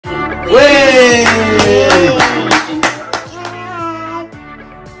Way!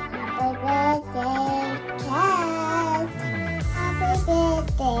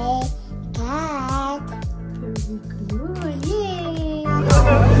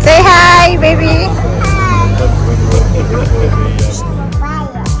 Say hi, baby.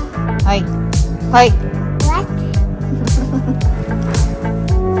 Hi. Hi. What?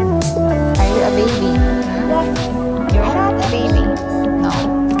 Are you a baby? Huh? You're not a baby. No.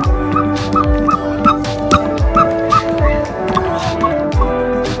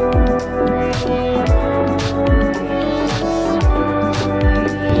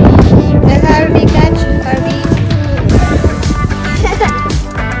 Let Harvey catch. Harvey.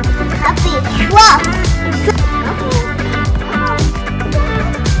 Happy swap.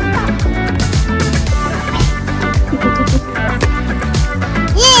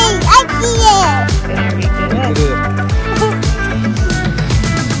 Yay! I see it. Very good. Good.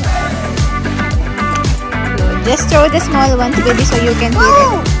 Just throw the small ones, baby, so you can feel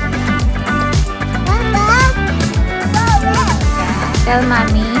it. Tell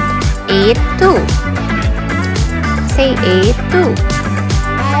mommy. 8-2. Say 8-2.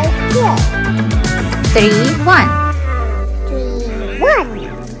 3-1.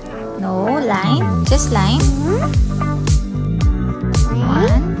 3-1. No, line. Just line.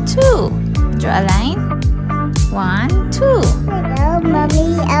 1-2. Draw a line. 1-2. Hello, mommy.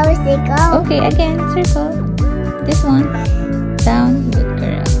 I was go. Okay, again, circle. This one. Down. Good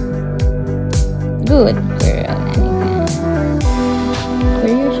girl. Good girl, Anika.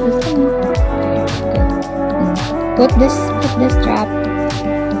 Where your shoes? Good. Put this strap.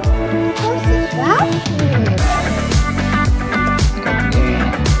 What's the swap?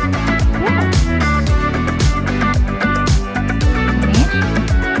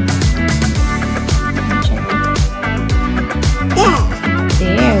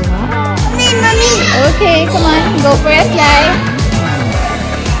 There, wow. Mommy. Okay, come on, go for a slide.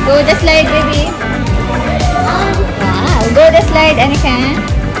 Go the slide, baby. Wow, go the slide, Anika.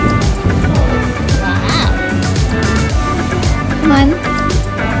 Wow. Come on.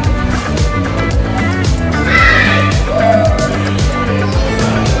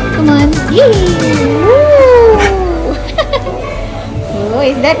 Come on. Yee! Woo! Oh,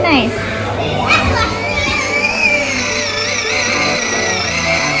 is that nice?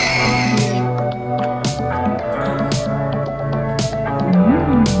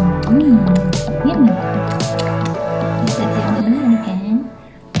 Yummy. Is that yummy? Okay.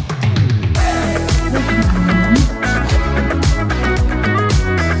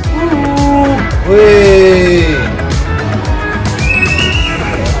 Way!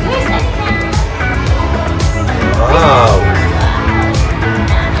 Wow!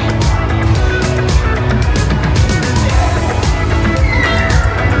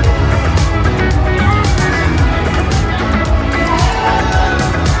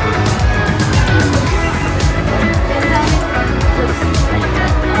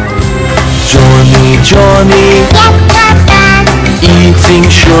 Johnny, Yes, Papa. eating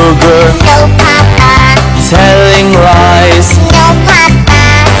sugar, No, Papa. telling lies. No, Papa.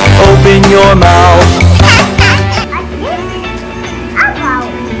 Open your mouth.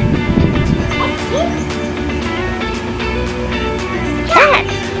 Cat.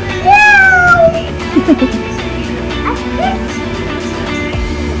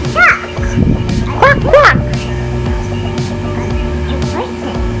 Quack, quack.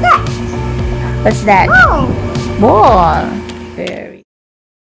 What's that? Ball. Very.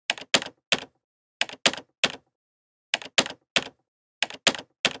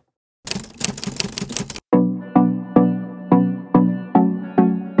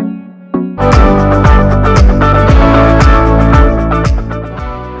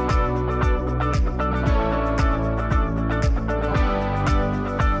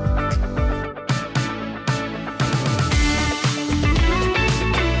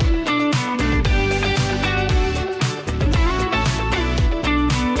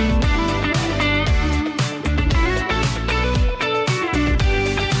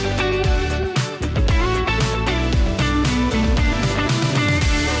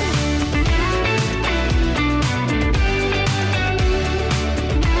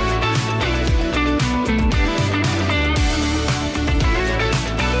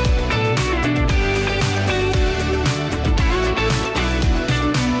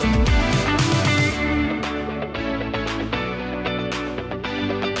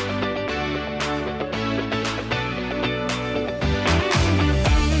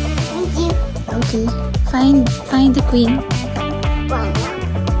 Okay. Find the queen.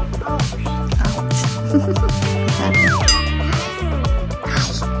 Ouch.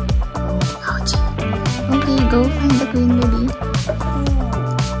 queen, baby?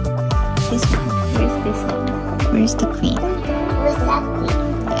 This one. Where's this one? Where's the queen? Where's that queen?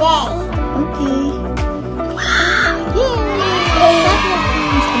 There. Okay. Wow! Yay!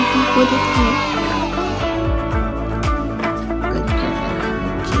 Let me put it here. Good girl.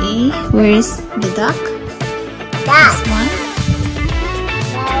 Okay. Where's the duck? That. This one.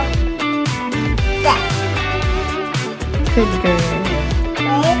 That. Good girl.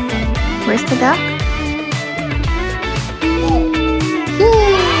 Where's the duck? Yay!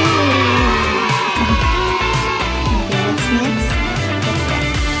 Okay, what's next? What's that?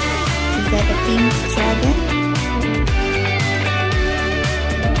 Is that a pink dragon?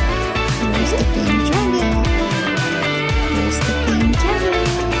 Where's the pink dragon? Where's the pink dragon?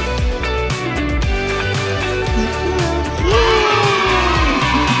 Yay!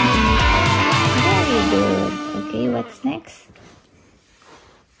 Very good. Okay, what's next?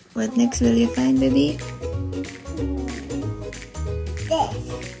 What next will you find, baby? This.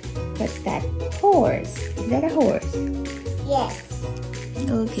 What's that? Horse. Is that a horse? Yes.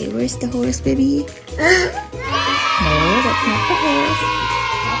 Okay, where's the horse, baby? No, that's not the horse.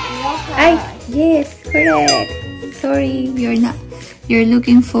 Ay, yes, correct. Sorry, you're not. You're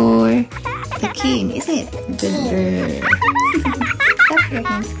looking for the king, is it? Good girl. Clap your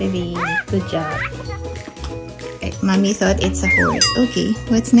hands, baby. Good job. Okay, mommy thought it's a horse. Okay,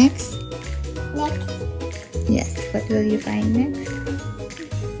 what's next? Next. Yes, what will you find next?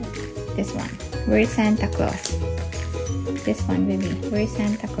 This one. Where's Santa Claus? This one, baby. Where's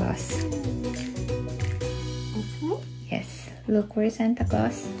Santa Claus? Yes. Look, where's Santa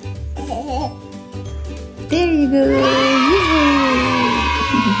Claus? There you go. Yay!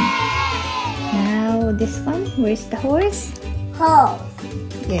 Now, this one. Where's the horse? Horse.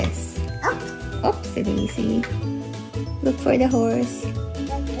 Yes. Up. Oopsie daisy. Look for the horse. Look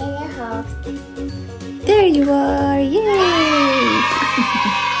at the horse. There you are! Yay!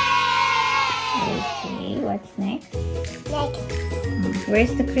 Okay, what's next? Next.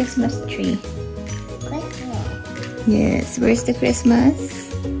 Where's the Christmas tree? Christmas. Yes, where's the Christmas?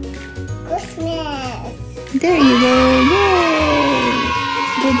 Christmas. There you go! Yay!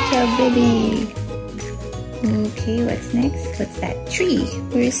 Good job, baby! Okay, what's next? What's that? Tree.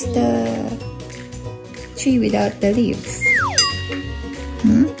 Where's the tree without the leaves?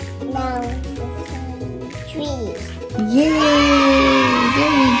 Now, tree. Yay!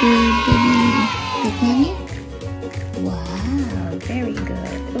 Very good, baby. Look, mommy. Wow, very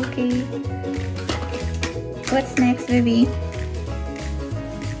good. Okay. What's next, baby?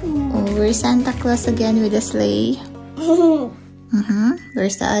 Oh, where's Santa Claus again with the sleigh?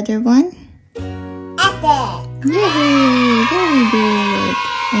 Where's the other one? Apple. Yay! Very good.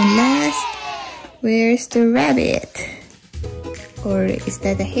 And last, where's the rabbit? Or is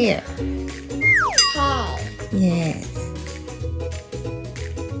that a hare? Hey. Yes.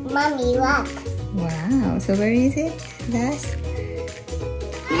 Mommy, look. Wow. So where is it? Last.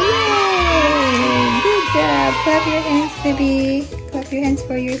 Yay! Good job. Clap your hands, baby. Clap your hands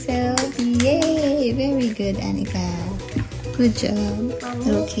for yourself. Yay! Very good, Anika. Good job.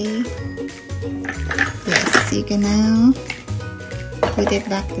 Okay. Yes, you can now put it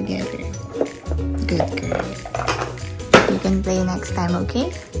back together. Good girl. You can play next time,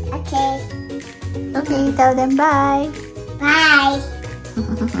 okay? Okay. Okay, tell them bye. Bye.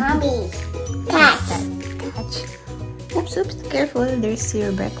 Mommy. Catch. Catch. Oops, oops, careful. There's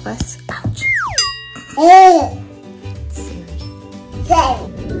your breakfast. Ouch. Silly. Say.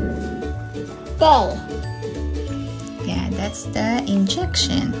 Say. Yeah, that's the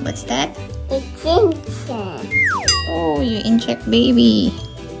injection. What's that? It's instant. Oh, you inject baby.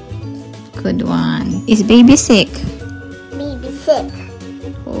 Good one. Is baby sick? Baby sick.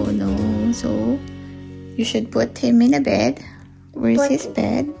 Oh no. So, you should put him in a bed. Where's his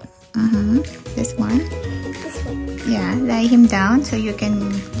bed? This one. This one. Yeah, lie him down so you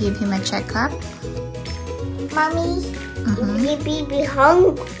can give him a checkup. Mommy, the baby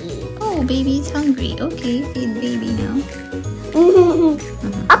hungry. Oh, baby's hungry. Okay, feed baby now. Oops,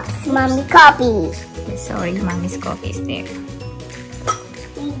 mommy copy. Sorry, mommy's coffee is there.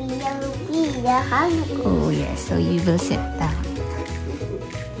 Baby, you're hungry. Oh yes, so you will sit down.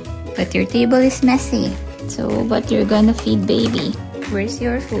 But your table is messy. So, but you're gonna feed baby. Where's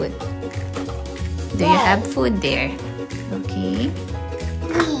your food? Do you have food there? Okay.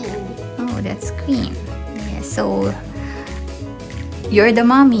 Green. Oh, that's cream. Yeah, so you're the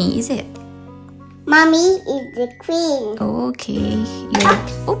mommy, is it? Mommy is the queen. Okay.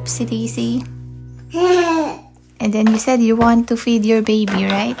 Oopsie daisy. And then you said you want to feed your baby,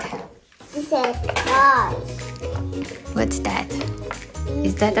 right? This is toy. What's that?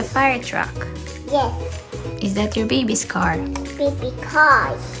 Is that a fire truck? Yes. Is that your baby's car? Baby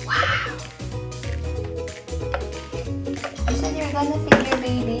car. Wow. You said you're gonna feed your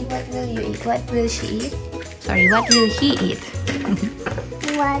baby. What will you eat? What will she eat? Sorry, what will he eat?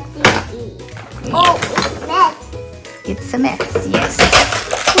 What is it? Oh, it's mess. It's a mess, yes.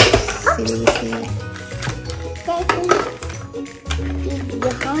 Silly. Daddy, baby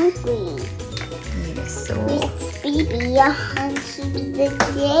hungry. Yes, so Baby hungry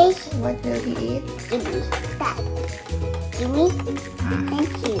today. what will he eat? Give me that. Give me.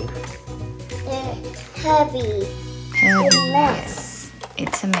 Thank you. Heavy. Heavy, mess. yes.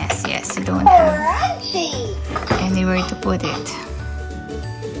 It's a mess, yes. You don't have anywhere to put it.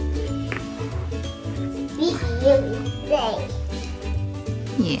 Baby, say.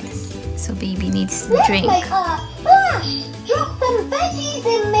 Yes. So baby needs to drink. Drop some veggies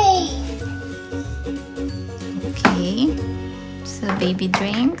in me. Okay. So baby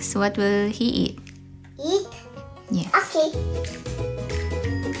drinks. What will he eat? Eat. Yes. Okay.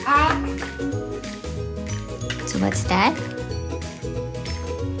 So what's that?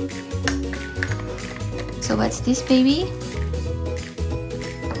 So what's this, baby?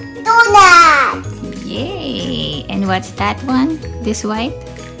 Donut. Yay! And what's that one? This white?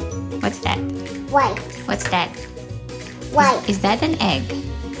 What's that? White. What's that? White. Is that an egg?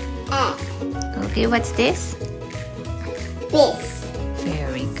 Egg. Okay, what's this? This.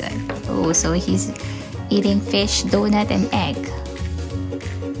 Very good. Oh, so he's eating fish, donut, and egg.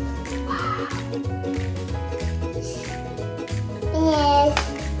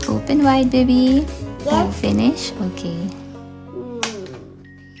 Yes. Open wide, baby. Yes. Oh, finish? Okay.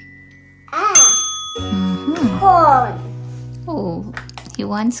 Corn. Oh, he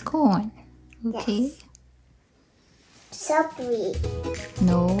wants corn. Okay. Yes. Strawberry.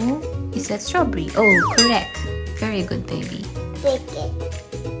 No, is that strawberry? Oh, correct. Very good, baby. Bacon.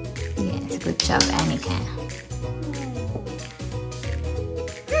 Yes, good job, Anika.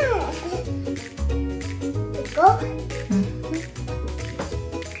 Go. Mhm.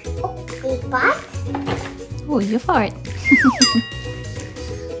 Oh, big pot. Oh, you fart.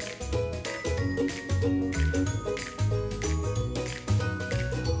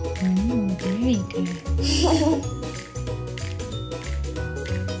 Very good.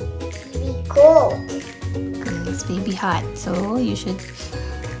 Be cold. Good. It's baby hot, so you should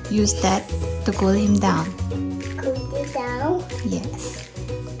use that to cool him down. Cool it down. Yes.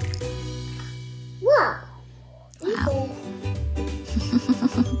 Wow. Wow.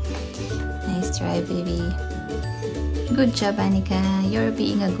 Nice try, baby. Good job, Anika. You're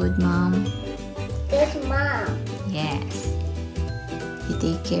being a good mom. Good mom. Yes. You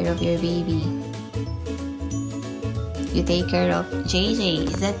take care of your baby. You take care of JJ.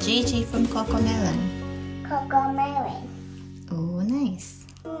 Is that JJ from Cocomelon? Cocomelon. Oh, nice.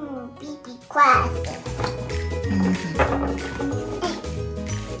 Baby glasses.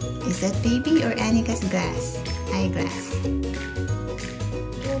 Is that baby or Anika's glass? Eyeglass.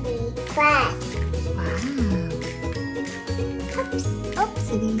 Baby glass. Wow. Oops.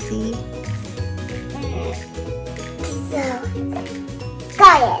 Oopsie daisy. So,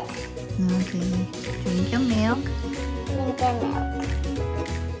 got it. Okay. Drink your milk. Drink the milk.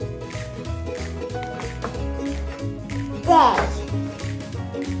 Day.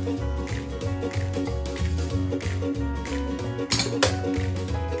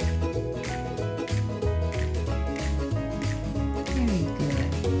 Very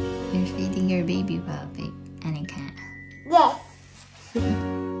good. You're feeding your baby well, Anika. Yes.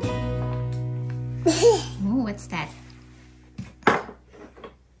 Oh, what's that?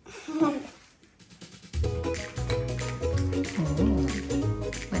 Oh,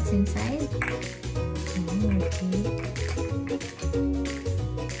 what's inside? Oh, okay.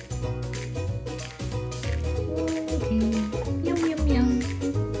 Okay. Yum, yum, yum.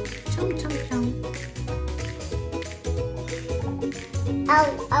 Chom, chom, chom.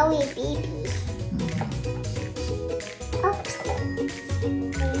 Are we babies? Oops.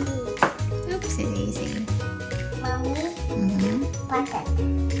 Oopsie daisy. Mommy, butter.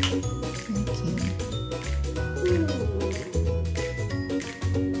 Okay.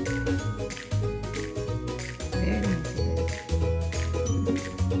 Very good.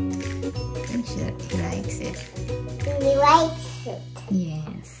 I'm sure he likes it. Baby likes it.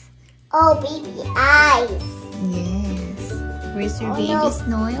 Yes. Oh, baby eyes. Yes. Where's your Oh, baby's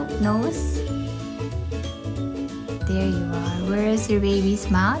nose? There you are. Where is your baby's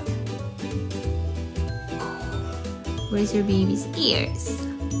mouth? Where's your baby's ears?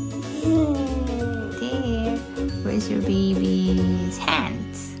 There. Where's your baby's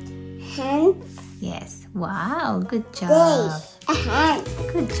hands? Hands. Yes. Wow. Good job. This. A hand.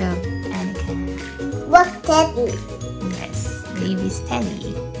 Good job, Anika. Look, Teddy. Yes, baby's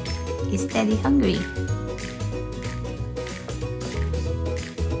Teddy. Is Teddy hungry?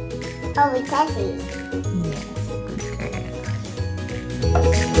 Oh, we Teddy. Yes, good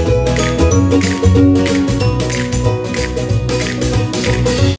girl.